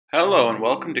Hello and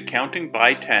welcome to counting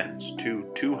by tens to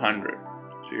 200.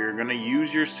 So you're going to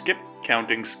use your skip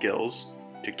counting skills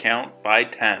to count by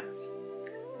tens.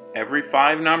 Every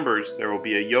 5 numbers there will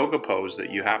be a yoga pose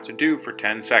that you have to do for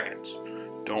 10 seconds.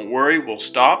 Don't worry, we'll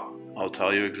stop. I'll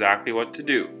tell you exactly what to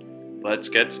do. Let's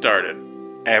get started.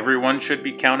 Everyone should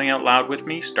be counting out loud with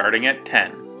me starting at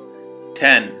 10.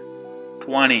 10,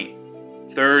 20,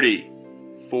 30,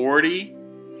 40,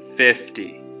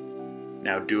 50.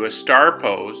 Now do a star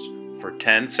pose for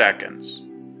 10 seconds.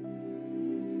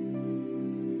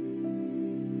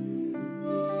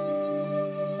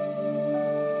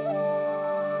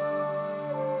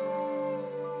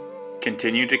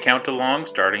 Continue to count along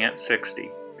starting at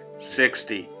 60,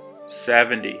 60,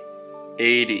 70,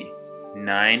 80,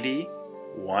 90,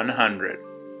 100.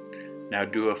 Now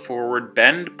do a forward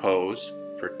bend pose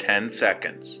for 10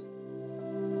 seconds.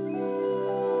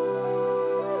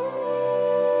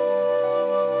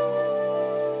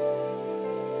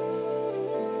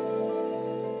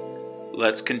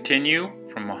 Let's continue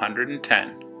from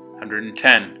 110,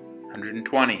 110,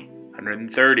 120,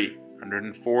 130,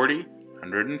 140,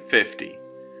 150.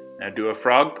 Now do a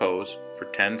frog pose for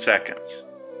 10 seconds.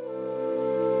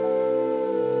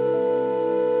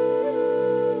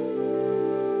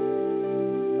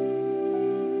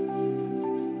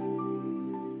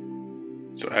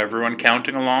 So everyone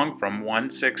counting along from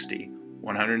 160,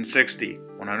 160,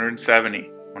 170,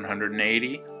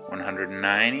 180,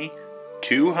 190,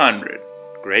 200.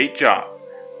 Great job.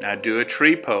 Now do a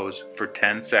tree pose for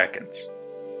 10 seconds.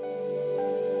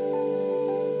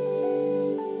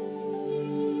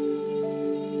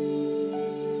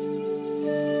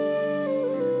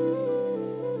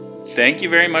 Thank you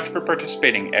very much for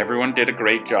participating. Everyone did a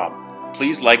great job.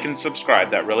 Please like and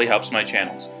subscribe. That really helps my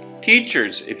channels.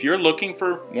 Teachers, if you're looking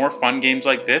for more fun games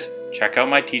like this, check out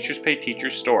my Teachers Pay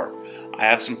Teachers store. I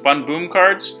have some fun boom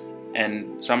cards,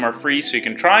 and some are free so you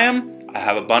can try them. I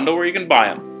have a bundle where you can buy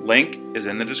them. Link is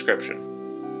in the description.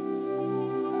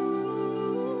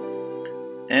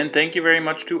 And thank you very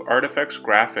much to Artifacts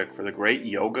Graphic for the great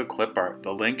yoga clip art.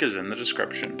 The link is in the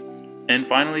description. And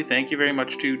finally, thank you very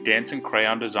much to Dancing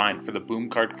Crayon Design for the boom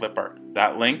card clip art.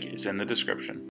 That link is in the description.